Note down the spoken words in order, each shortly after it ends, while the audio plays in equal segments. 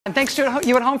And thanks to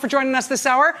you at home for joining us this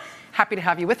hour. Happy to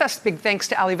have you with us. Big thanks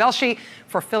to Ali Velshi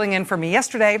for filling in for me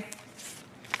yesterday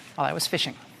while I was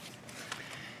fishing.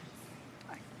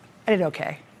 I did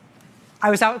okay. I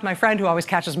was out with my friend who always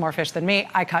catches more fish than me.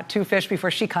 I caught 2 fish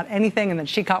before she caught anything, and then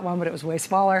she caught one, but it was way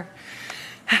smaller.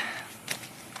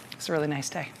 It's a really nice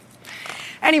day.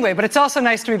 Anyway, but it's also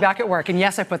nice to be back at work, and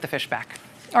yes, I put the fish back.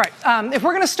 All right, if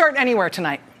we're going to start anywhere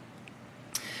tonight,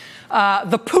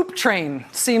 the poop train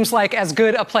seems like as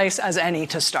good a place as any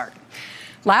to start.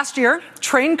 Last year,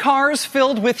 train cars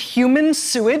filled with human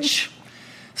sewage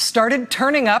started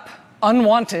turning up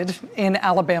unwanted in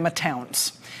Alabama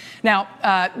towns. Now,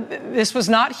 this was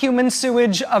not human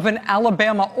sewage of an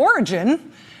Alabama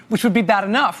origin, which would be bad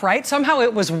enough, right? Somehow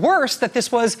it was worse that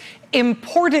this was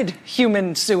imported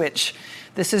human sewage.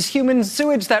 This is human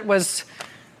sewage that was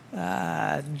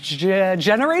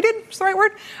generated, is the right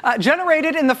word?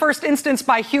 Generated in the first instance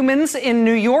by humans in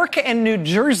New York and New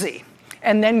Jersey,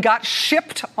 and then got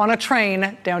shipped on a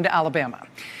train down to Alabama.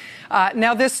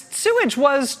 Now, this sewage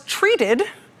was treated,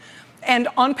 and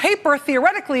on paper,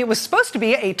 theoretically, it was supposed to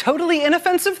be a totally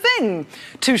inoffensive thing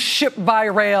to ship by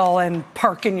rail and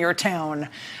park in your town.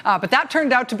 But that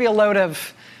turned out to be a load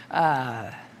of,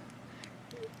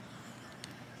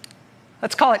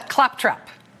 let's call it claptrap.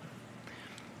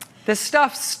 This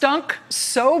stuff stunk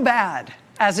so bad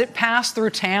as it passed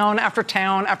through town after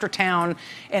town after town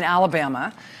in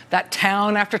Alabama, that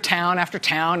town after town after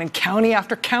town and county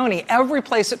after county, every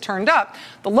place it turned up,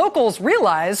 the locals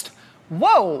realized,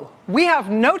 whoa, we have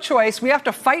no choice. We have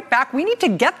to fight back. We need to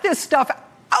get this stuff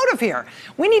out of here.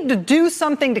 We need to do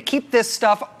something to keep this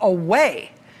stuff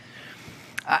away.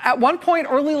 At one point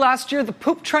early last year, the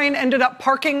poop train ended up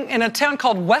parking in a town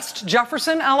called West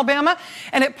Jefferson, Alabama,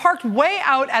 and it parked way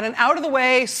out at an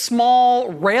out-of-the-way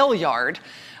small rail yard.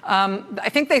 I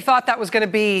think they thought that was going to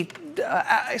be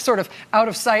sort of out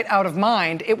of sight, out of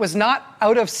mind. It was not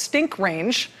out of stink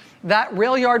range. That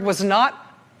rail yard was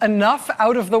not enough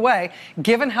out of the way,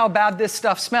 given how bad this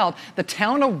stuff smelled. The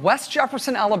town of West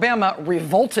Jefferson, Alabama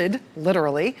revolted,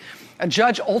 literally. A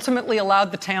judge ultimately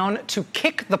allowed the town to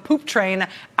kick the poop train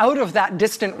out of that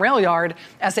distant rail yard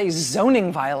as a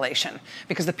zoning violation,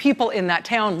 because the people in that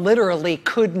town literally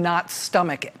could not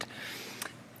stomach it.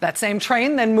 That same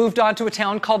train then moved on to a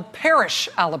town called Parrish,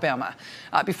 Alabama.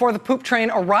 Before the poop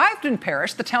train arrived in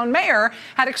Parrish, the town mayor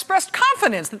had expressed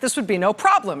confidence that this would be no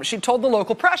problem. She told the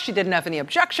local press she didn't have any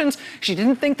objections. She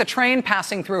didn't think the train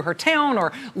passing through her town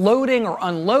or loading or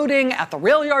unloading at the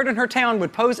rail yard in her town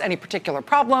would pose any particular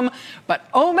problem. But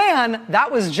oh man,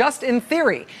 that was just in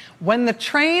theory. When the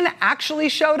train actually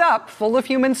showed up full of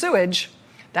human sewage,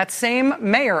 that same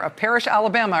mayor of Parrish,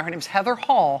 Alabama, her name's Heather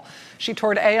Hall, she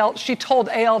told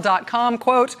AL.com,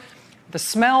 quote, "The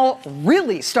smell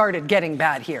really started getting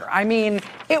bad here. I mean,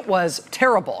 it was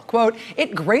terrible. Quote,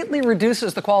 it greatly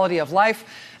reduces the quality of life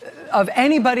of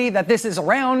anybody that this is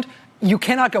around. You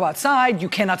cannot go outside. You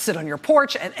cannot sit on your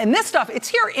porch. And this stuff, it's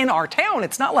here in our town.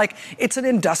 It's not like it's an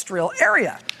industrial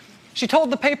area." She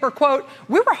told the paper, quote,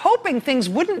 "We were hoping things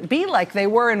wouldn't be like they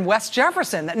were in West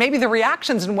Jefferson, that maybe the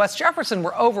reactions in West Jefferson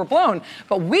were overblown.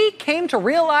 But we came to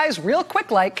realize real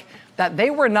quick, that they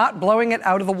were not blowing it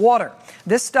out of the water.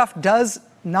 This stuff does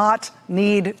not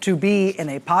need to be in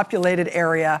a populated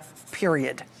area,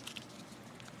 period."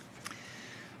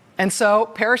 And so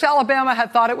Parrish, Alabama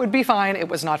had thought it would be fine. It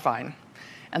was not fine.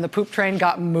 And the poop train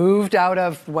got moved out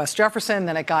of West Jefferson,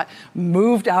 then it got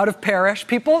moved out of Parrish.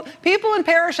 People in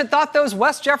Parrish had thought those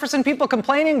West Jefferson people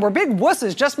complaining were big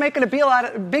wusses, just making a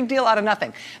big deal out of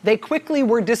nothing. They quickly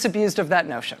were disabused of that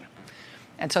notion.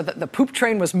 And so the poop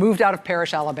train was moved out of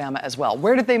Parrish, Alabama as well.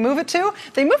 Where did they move it to?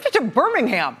 They moved it to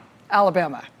Birmingham,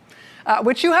 Alabama,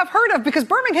 which you have heard of because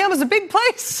Birmingham is a big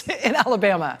place in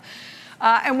Alabama.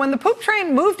 And when the poop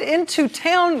train moved into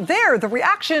town there, the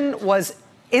reaction was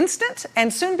instant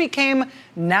and soon became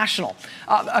national.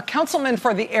 A councilman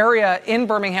for the area in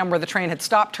Birmingham where the train had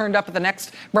stopped turned up at the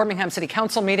next Birmingham City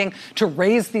Council meeting to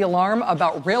raise the alarm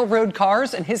about railroad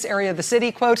cars in his area of the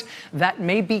city, quote, "that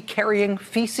may be carrying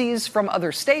feces from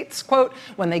other states." Quote,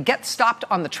 "When they get stopped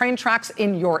on the train tracks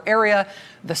in your area,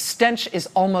 the stench is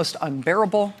almost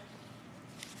unbearable."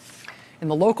 In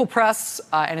the local press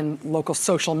and in local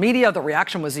social media, the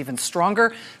reaction was even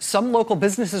stronger. Some local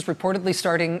businesses reportedly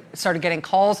started getting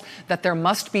calls that there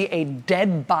must be a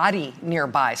dead body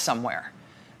nearby somewhere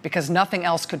because nothing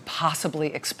else could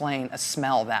possibly explain a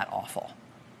smell that awful.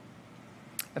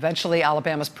 Eventually,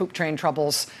 Alabama's poop train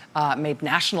troubles made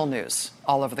national news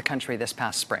all over the country this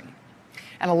past spring.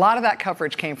 And a lot of that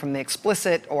coverage came from the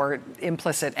explicit or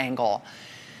implicit angle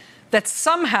that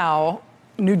somehow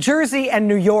New Jersey and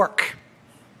New York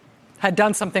had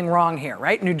done something wrong here,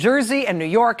 right? New Jersey and New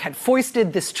York had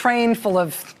foisted this train full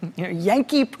of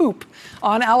Yankee poop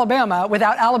on Alabama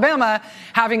without Alabama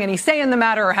having any say in the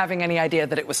matter or having any idea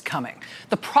that it was coming.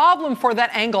 The problem for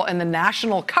that angle in the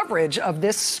national coverage of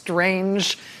this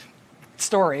strange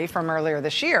story from earlier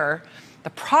this year,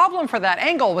 the problem for that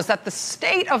angle was that the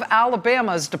state of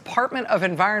Alabama's Department of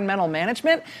Environmental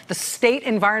Management, the state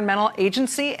environmental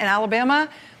agency in Alabama,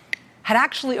 had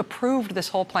actually approved this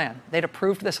whole plan. They'd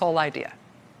approved this whole idea.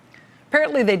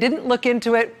 Apparently, they didn't look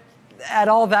into it at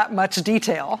all that much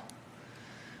detail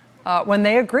when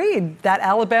they agreed that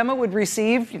Alabama would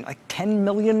receive like 10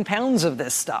 million pounds of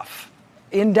this stuff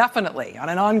indefinitely on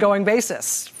an ongoing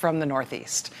basis from the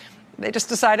Northeast. They just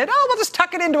decided, oh, we'll just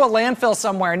tuck it into a landfill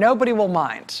somewhere. Nobody will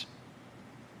mind.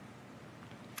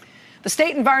 The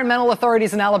state environmental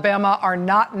authorities in Alabama are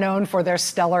not known for their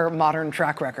stellar modern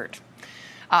track record.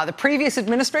 The previous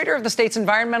administrator of the state's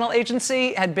environmental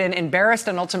agency had been embarrassed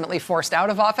and ultimately forced out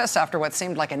of office after what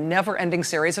seemed like a never-ending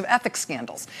series of ethics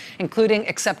scandals, including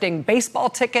accepting baseball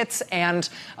tickets and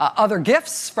other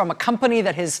gifts from a company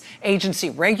that his agency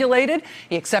regulated.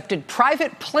 He accepted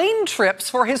private plane trips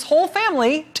for his whole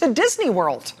family to Disney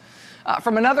World.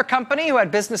 From another company who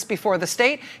had business before the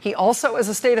state. He also, as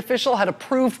a state official, had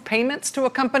approved payments to a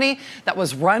company that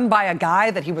was run by a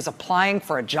guy that he was applying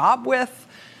for a job with.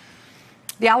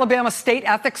 The Alabama State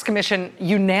Ethics Commission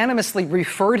unanimously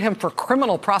referred him for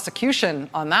criminal prosecution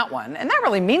on that one, and that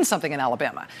really means something in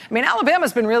Alabama. I mean,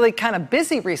 Alabama's been really kind of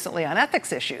busy recently on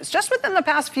ethics issues. Just within the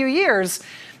past few years,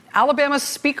 Alabama's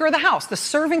Speaker of the House, the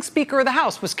serving Speaker of the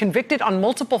House, was convicted on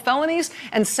multiple felonies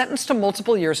and sentenced to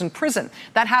multiple years in prison.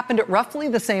 That happened at roughly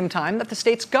the same time that the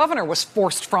state's governor was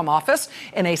forced from office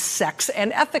in a sex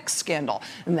and ethics scandal.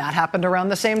 And that happened around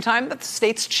the same time that the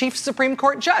state's chief Supreme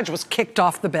Court judge was kicked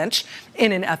off the bench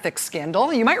in an ethics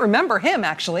scandal. You might remember him,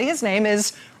 actually. His name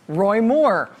is Roy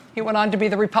Moore. He went on to be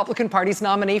the Republican Party's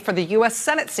nominee for the U.S.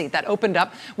 Senate seat that opened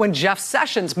up when Jeff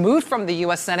Sessions moved from the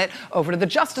U.S. Senate over to the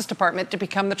Justice Department to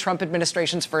become the Trump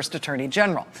administration's first attorney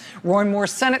general. Roy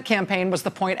Moore's Senate campaign was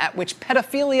the point at which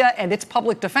pedophilia and its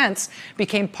public defense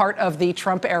became part of the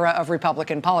Trump era of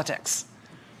Republican politics.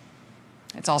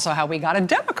 It's also how we got a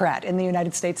Democrat in the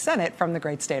United States Senate from the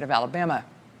great state of Alabama,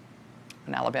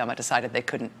 when Alabama decided they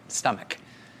couldn't stomach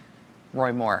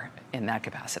Roy Moore in that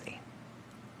capacity.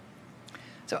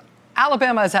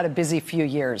 Alabama has had a busy few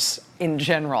years in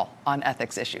general on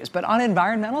ethics issues, but on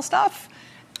environmental stuff,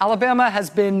 Alabama has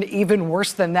been even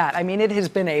worse than that. I mean, it has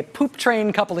been a poop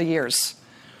train couple of years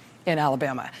in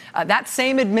Alabama. That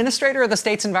same administrator of the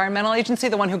state's environmental agency,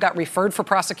 the one who got referred for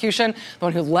prosecution, the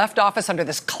one who left office under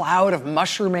this cloud of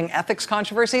mushrooming ethics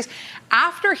controversies,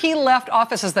 after he left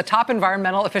office as the top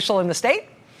environmental official in the state,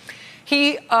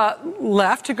 he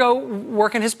left to go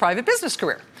work in his private business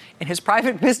career. In his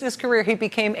private business career, he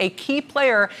became a key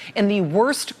player in the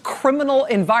worst criminal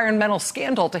environmental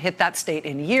scandal to hit that state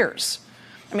in years.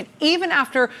 I mean, even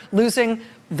after losing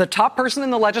the top person in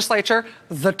the legislature,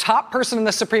 the top person in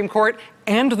the Supreme Court,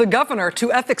 and the governor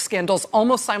to ethics scandals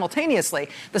almost simultaneously,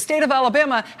 the state of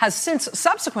Alabama has since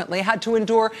subsequently had to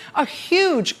endure a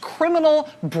huge criminal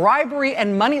bribery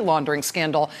and money laundering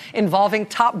scandal involving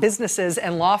top businesses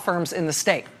and law firms in the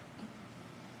state,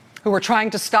 who were trying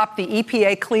to stop the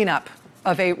EPA cleanup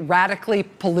of a radically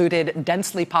polluted,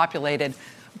 densely populated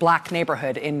black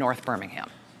neighborhood in North Birmingham.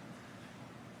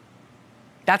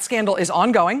 That scandal is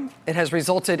ongoing. It has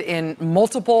resulted in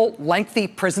multiple lengthy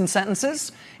prison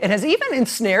sentences. It has even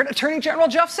ensnared Attorney General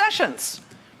Jeff Sessions.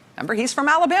 Remember, he's from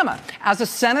Alabama. As a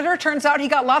senator, turns out he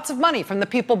got lots of money from the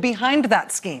people behind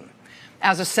that scheme.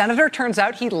 As a senator, turns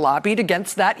out he lobbied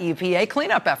against that EPA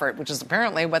cleanup effort, which is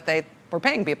apparently what they were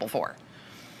paying people for.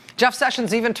 Jeff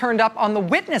Sessions even turned up on the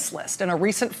witness list in a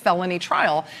recent felony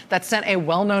trial that sent a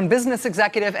well-known business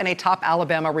executive and a top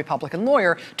Alabama Republican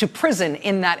lawyer to prison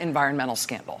in that environmental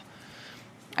scandal.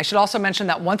 I should also mention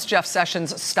that once Jeff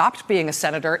Sessions stopped being a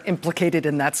senator implicated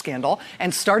in that scandal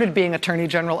and started being Attorney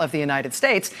General of the United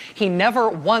States, he never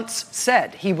once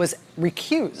said he was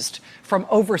recused from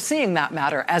overseeing that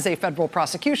matter as a federal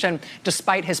prosecution,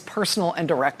 despite his personal and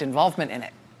direct involvement in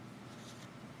it.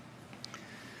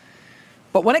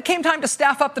 But when it came time to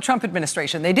staff up the Trump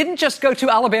administration, they didn't just go to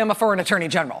Alabama for an attorney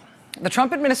general. The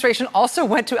Trump administration also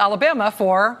went to Alabama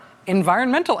for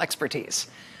environmental expertise.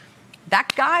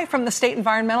 That guy from the state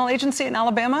environmental agency in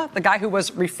Alabama, the guy who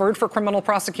was referred for criminal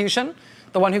prosecution,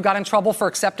 the one who got in trouble for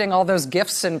accepting all those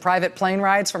gifts and private plane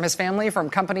rides from his family from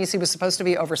companies he was supposed to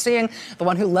be overseeing, the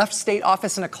one who left state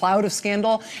office in a cloud of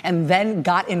scandal and then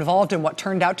got involved in what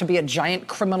turned out to be a giant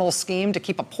criminal scheme to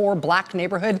keep a poor black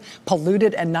neighborhood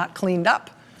polluted and not cleaned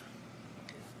up.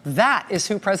 That is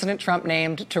who President Trump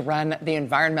named to run the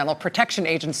Environmental Protection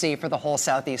Agency for the whole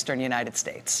southeastern United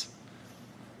States.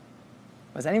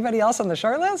 Was anybody else on the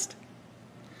short list?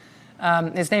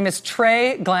 His name is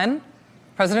Trey Glenn.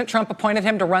 President Trump appointed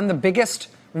him to run the biggest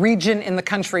region in the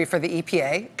country for the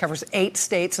EPA. It covers 8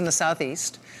 states in the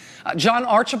Southeast. John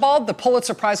Archibald, the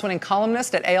Pulitzer Prize-winning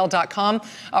columnist at AL.com,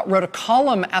 wrote a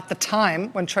column at the time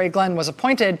when Trey Glenn was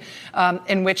appointed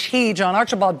in which he, John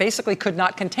Archibald, basically could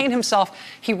not contain himself.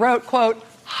 He wrote, quote,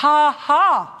 "Ha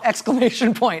ha!"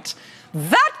 exclamation point.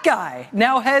 That guy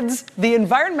now heads the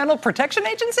Environmental Protection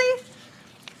Agency?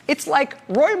 It's like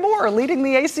Roy Moore leading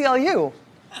the ACLU.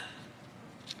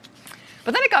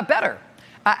 But then it got better.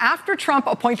 After Trump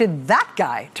appointed that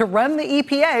guy to run the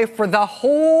EPA for the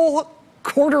whole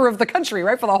quarter of the country,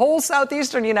 right, for the whole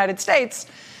southeastern United States,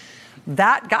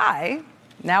 that guy,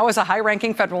 now as a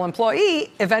high-ranking federal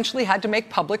employee, eventually had to make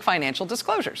public financial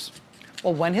disclosures.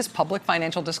 Well, when his public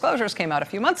financial disclosures came out a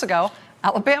few months ago,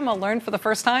 Alabama learned for the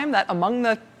first time that among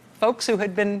the folks who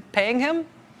had been paying him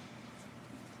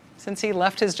since he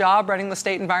left his job running the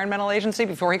state environmental agency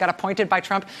before he got appointed by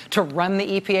Trump to run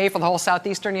the EPA for the whole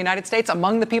southeastern United States,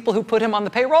 among the people who put him on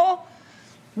the payroll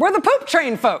were the poop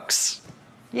train folks.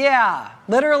 Yeah,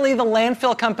 literally the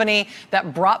landfill company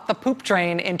that brought the poop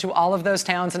train into all of those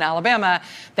towns in Alabama.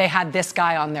 They had this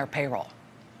guy on their payroll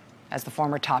as the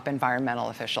former top environmental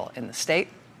official in the state.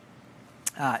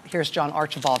 Here's John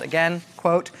Archibald again,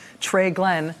 quote, "Trey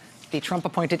Glenn, the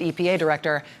Trump-appointed EPA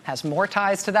director, has more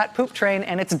ties to that poop train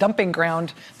and its dumping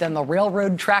ground than the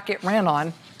railroad track it ran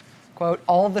on. Quote,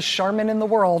 all the Charmin in the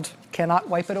world cannot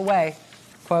wipe it away.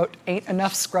 Quote, ain't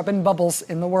enough scrubbing bubbles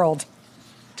in the world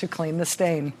to clean the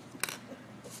stain."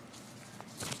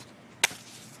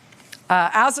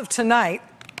 As of tonight,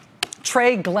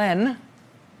 Trey Glenn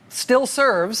still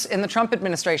serves in the Trump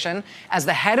administration as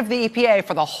the head of the EPA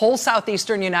for the whole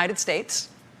southeastern United States.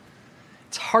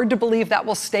 It's hard to believe that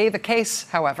will stay the case,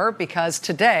 however, because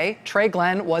today Trey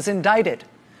Glenn was indicted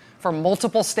for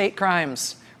multiple state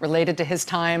crimes related to his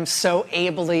time so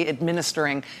ably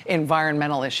administering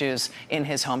environmental issues in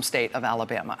his home state of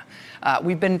Alabama. I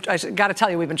got to tell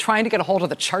you, we've been trying to get a hold of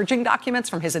the charging documents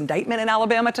from his indictment in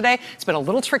Alabama today. It's been a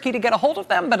little tricky to get a hold of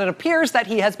them, but it appears that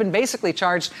he has been basically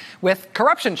charged with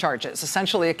corruption charges,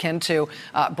 essentially akin to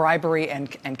bribery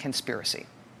and conspiracy.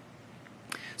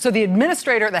 So the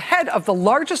administrator, the head of the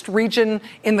largest region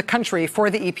in the country for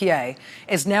the EPA,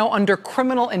 is now under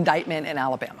criminal indictment in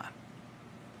Alabama.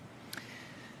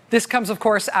 This comes, of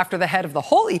course, after the head of the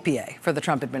whole EPA for the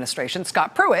Trump administration,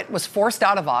 Scott Pruitt, was forced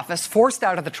out of office, forced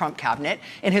out of the Trump cabinet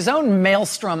in his own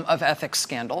maelstrom of ethics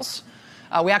scandals.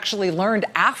 We actually learned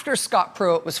after Scott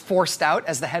Pruitt was forced out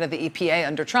as the head of the EPA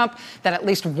under Trump that at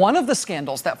least one of the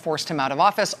scandals that forced him out of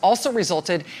office also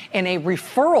resulted in a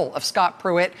referral of Scott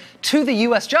Pruitt to the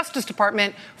U.S. Justice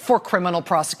Department for criminal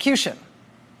prosecution.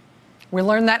 We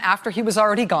learned that after he was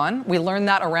already gone. We learned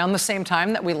that around the same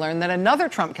time that we learned that another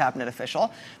Trump cabinet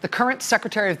official, the current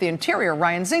Secretary of the Interior,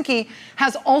 Ryan Zinke,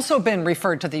 has also been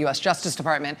referred to the U.S. Justice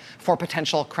Department for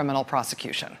potential criminal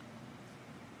prosecution.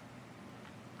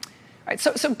 Right,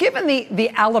 so given the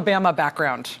Alabama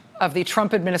background of the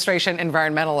Trump administration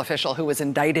environmental official who was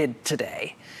indicted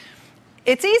today,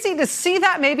 it's easy to see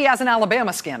that maybe as an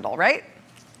Alabama scandal, right?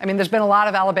 I mean, there's been a lot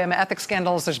of Alabama ethics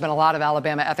scandals. There's been a lot of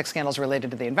Alabama ethics scandals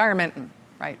related to the environment,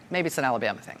 right? Maybe it's an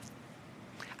Alabama thing.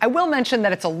 I will mention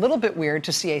that it's a little bit weird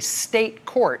to see a state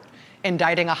court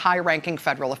indicting a high-ranking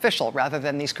federal official rather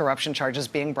than these corruption charges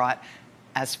being brought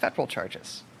as federal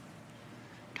charges.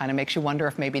 Kind of makes you wonder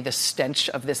if maybe the stench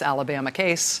of this Alabama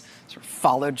case sort of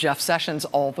followed Jeff Sessions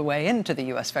all the way into the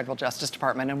U.S. Federal Justice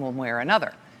Department in one way or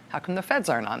another. How come the feds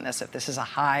aren't on this if this is a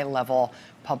high-level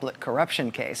public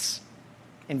corruption case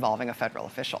involving a federal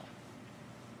official?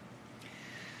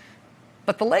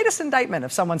 But the latest indictment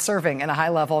of someone serving in a high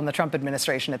level in the Trump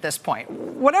administration at this point,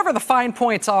 whatever the fine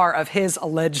points are of his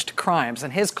alleged crimes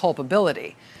and his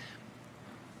culpability,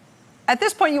 at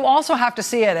this point, you also have to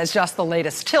see it as just the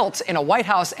latest tilt in a White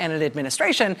House and an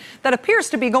administration that appears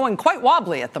to be going quite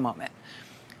wobbly at the moment.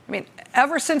 I mean,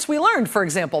 ever since we learned, for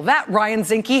example, that Ryan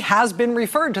Zinke has been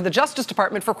referred to the Justice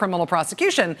Department for criminal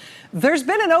prosecution, there's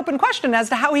been an open question as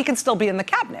to how he can still be in the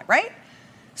cabinet, right?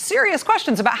 Serious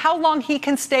questions about how long he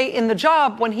can stay in the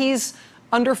job when he's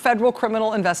under federal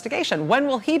criminal investigation. When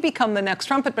will he become the next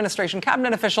Trump administration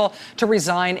cabinet official to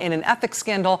resign in an ethics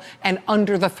scandal and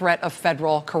under the threat of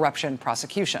federal corruption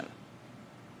prosecution?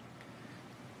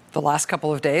 The last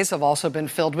couple of days have also been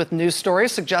filled with news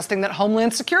stories suggesting that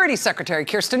Homeland Security Secretary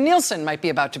Kirstjen Nielsen might be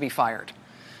about to be fired.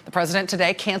 The president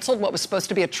today canceled what was supposed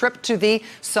to be a trip to the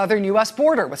southern U.S.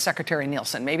 border with Secretary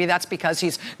Nielsen. Maybe that's because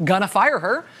he's gonna fire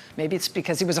her. Maybe it's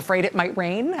because he was afraid it might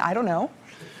rain. I don't know.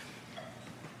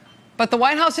 But the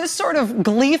White House is sort of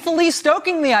gleefully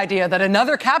stoking the idea that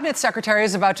another cabinet secretary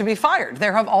is about to be fired.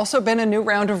 There have also been a new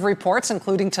round of reports,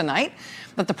 including tonight,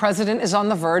 that the president is on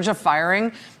the verge of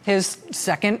firing his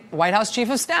second White House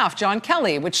chief of staff, John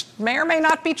Kelly, which may or may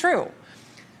not be true.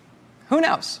 Who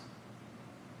knows,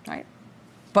 right?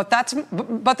 But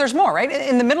there's more, right?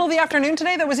 In the middle of the afternoon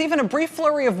today, there was even a brief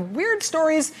flurry of weird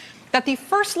stories that the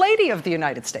First Lady of the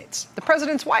United States, the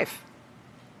president's wife,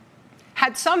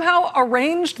 had somehow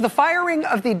arranged the firing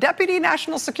of the Deputy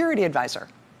National Security Advisor.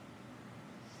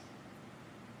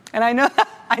 And I know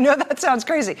that sounds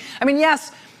crazy. I mean,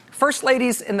 yes, First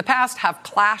Ladies in the past have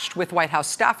clashed with White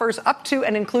House staffers, up to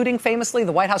and including famously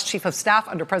the White House Chief of Staff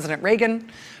under President Reagan,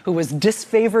 who was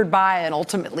disfavored by and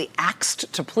ultimately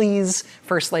axed to please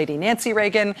First Lady Nancy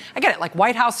Reagan. I get it, like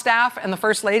White House staff and the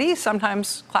First Lady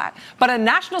sometimes clash. But a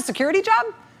national security job?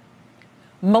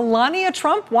 Melania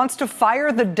Trump wants to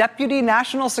fire the Deputy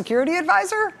National Security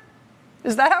Advisor?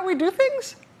 Is that how we do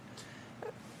things?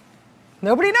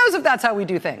 Nobody knows if that's how we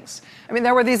do things. I mean,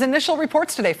 there were these initial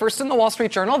reports today, first in the Wall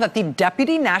Street Journal, that the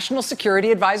Deputy National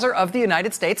Security Advisor of the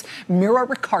United States, Mira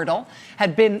Riccardo,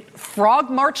 had been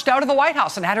frog-marched out of the White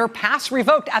House and had her pass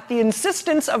revoked at the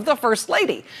insistence of the First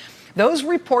Lady. Those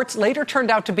reports later turned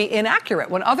out to be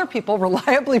inaccurate when other people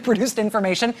reliably produced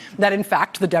information that, in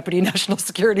fact, the Deputy National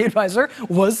Security Advisor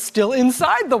was still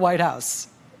inside the White House.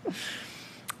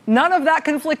 None of that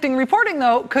conflicting reporting,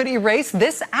 though, could erase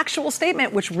this actual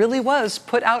statement, which really was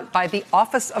put out by the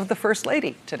Office of the First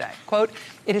Lady today. Quote,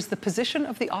 "It is the position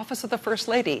of the Office of the First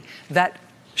Lady that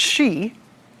she,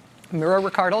 Mira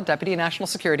Riccardo, Deputy National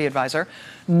Security Advisor,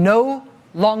 no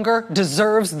longer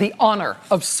deserves the honor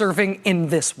of serving in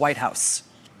this White House."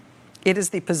 It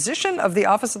is the position of the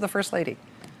Office of the First Lady.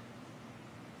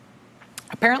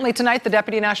 Apparently tonight, the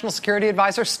Deputy National Security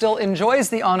Advisor still enjoys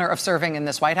the honor of serving in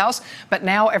this White House, but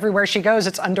now everywhere she goes,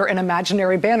 it's under an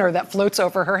imaginary banner that floats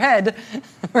over her head,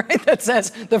 right, that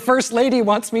says, "The First Lady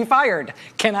wants me fired.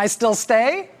 Can I still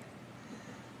stay?"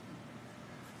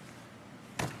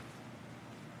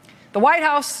 The White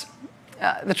House,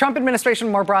 the Trump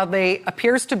administration more broadly,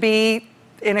 appears to be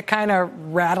in a kind of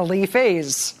rattly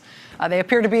phase. They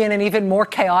appear to be in an even more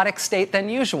chaotic state than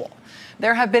usual.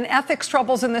 There have been ethics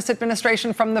troubles in this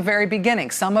administration from the very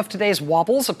beginning. Some of today's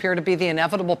wobbles appear to be the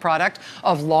inevitable product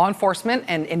of law enforcement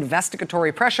and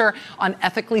investigatory pressure on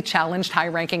ethically challenged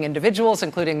high-ranking individuals,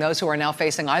 including those who are now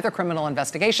facing either criminal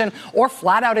investigation or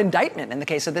flat-out indictment in the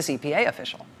case of this EPA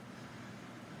official.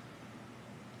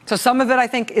 So some of it, I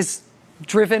think, is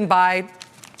driven by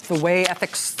the way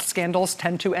ethics scandals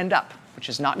tend to end up, which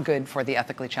is not good for the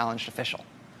ethically challenged official.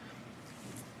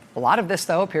 A lot of this,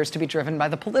 though, appears to be driven by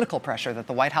the political pressure that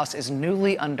the White House is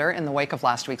newly under in the wake of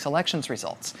last week's elections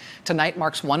results. Tonight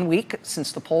marks 1 week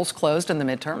since the polls closed in the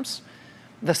midterms.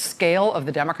 The scale of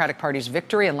the Democratic Party's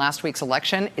victory in last week's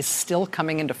election is still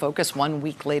coming into focus 1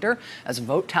 week later as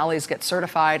vote tallies get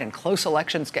certified and close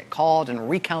elections get called and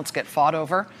recounts get fought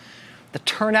over. The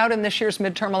turnout in this year's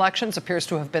midterm elections appears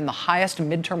to have been the highest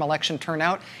midterm election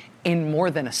turnout in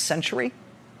more than a century.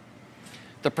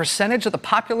 The percentage of the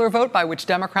popular vote by which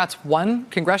Democrats won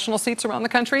congressional seats around the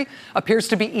country appears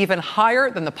to be even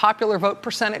higher than the popular vote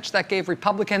percentage that gave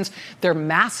Republicans their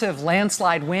massive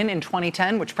landslide win in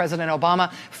 2010, which President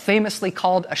Obama famously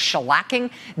called a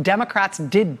shellacking. Democrats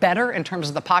did better in terms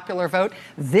of the popular vote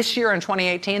this year in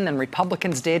 2018 than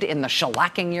Republicans did in the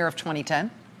shellacking year of 2010.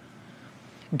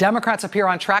 Democrats appear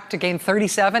on track to gain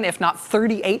 37, if not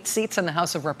 38 seats in the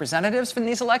House of Representatives from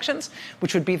these elections,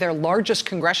 which would be their largest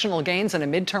congressional gains in a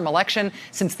midterm election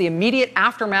since the immediate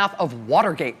aftermath of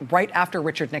Watergate, right after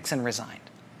Richard Nixon resigned.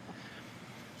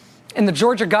 In the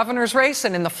Georgia governor's race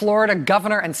and in the Florida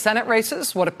governor and Senate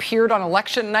races, what appeared on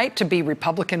election night to be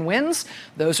Republican wins,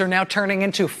 those are now turning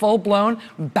into full-blown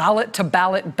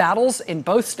ballot-to-ballot battles in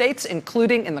both states,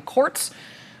 including in the courts,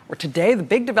 where today the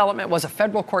big development was a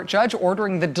federal court judge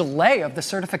ordering the delay of the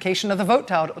certification of the vote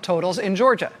totals in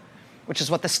Georgia, which is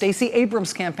what the Stacey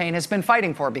Abrams campaign has been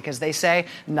fighting for, because they say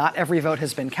not every vote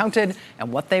has been counted,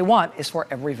 and what they want is for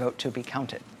every vote to be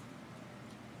counted.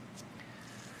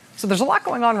 So there's a lot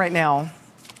going on right now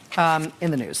in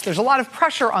the news. There's a lot of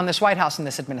pressure on this White House and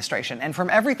this administration, and from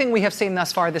everything we have seen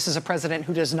thus far, this is a president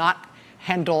who does not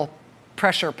handle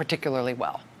pressure particularly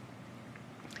well.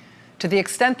 To the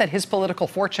extent that his political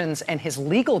fortunes and his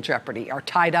legal jeopardy are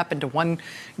tied up into one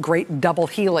great double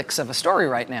helix of a story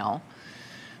right now,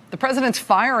 the president's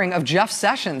firing of Jeff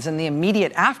Sessions in the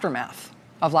immediate aftermath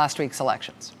of last week's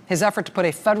elections. His effort to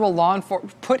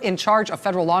put in charge of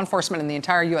federal law enforcement in the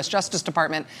entire U.S. Justice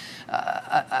Department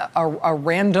a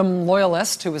random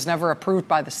loyalist who was never approved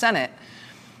by the Senate.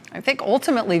 I think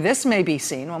ultimately this may be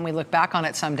seen, when we look back on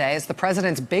it someday, as the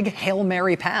president's big Hail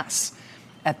Mary pass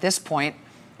at this point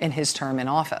in his term in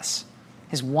office.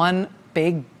 His one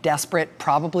big, desperate,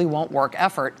 probably won't work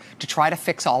effort to try to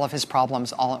fix all of his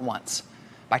problems all at once,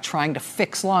 by trying to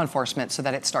fix law enforcement so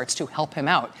that it starts to help him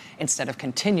out instead of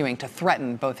continuing to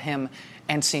threaten both him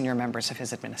and senior members of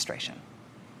his administration.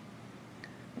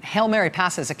 Hail Mary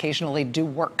passes occasionally do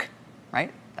work,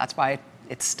 right? That's why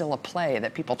it's still a play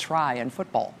that people try in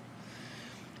football.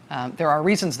 There are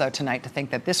reasons, though, tonight to think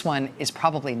that this one is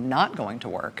probably not going to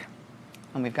work.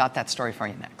 And we've got that story for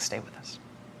you next. Stay with us.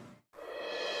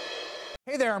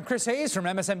 Hey there, I'm Chris Hayes from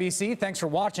MSNBC. Thanks for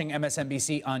watching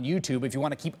MSNBC on YouTube. If you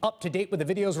want to keep up to date with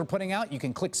the videos we're putting out, you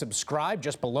can click subscribe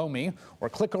just below me or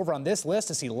click over on this list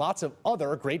to see lots of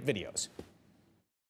other great videos.